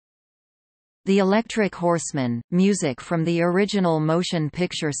The Electric Horseman, music from the original motion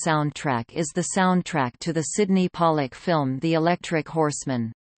picture soundtrack, is the soundtrack to the Sidney Pollack film The Electric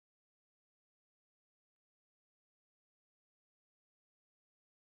Horseman.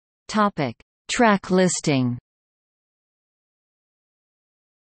 Track listing.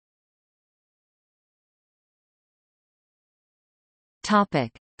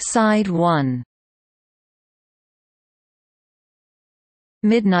 Side 1.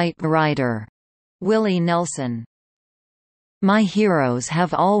 Midnight Rider, Willie Nelson. My heroes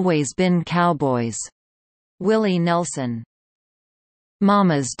have always been cowboys, Willie Nelson.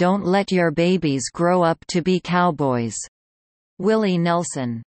 Mamas, don't let your babies grow up to be cowboys, Willie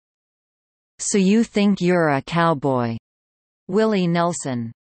Nelson. So you think you're a cowboy, Willie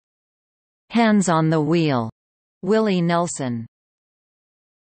Nelson. Hands on the wheel, Willie Nelson.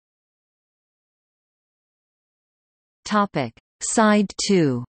 Side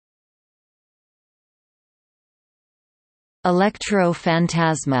 2. Electro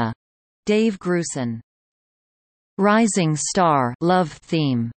Phantasma, Dave Grusin. Rising Star love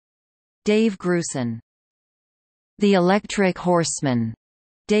theme, Dave Grusin. The Electric Horseman,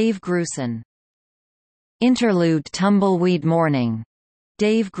 Dave Grusin. Interlude Tumbleweed Morning,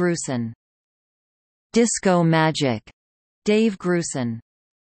 Dave Grusin. Disco Magic, Dave Grusin.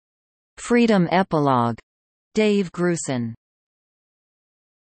 Freedom Epilogue, Dave Grusin.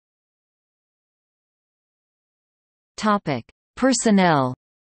 Personnel.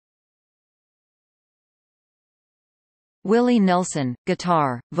 Willie Nelson,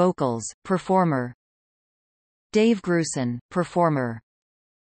 guitar, vocals, performer. Dave Grusin, performer.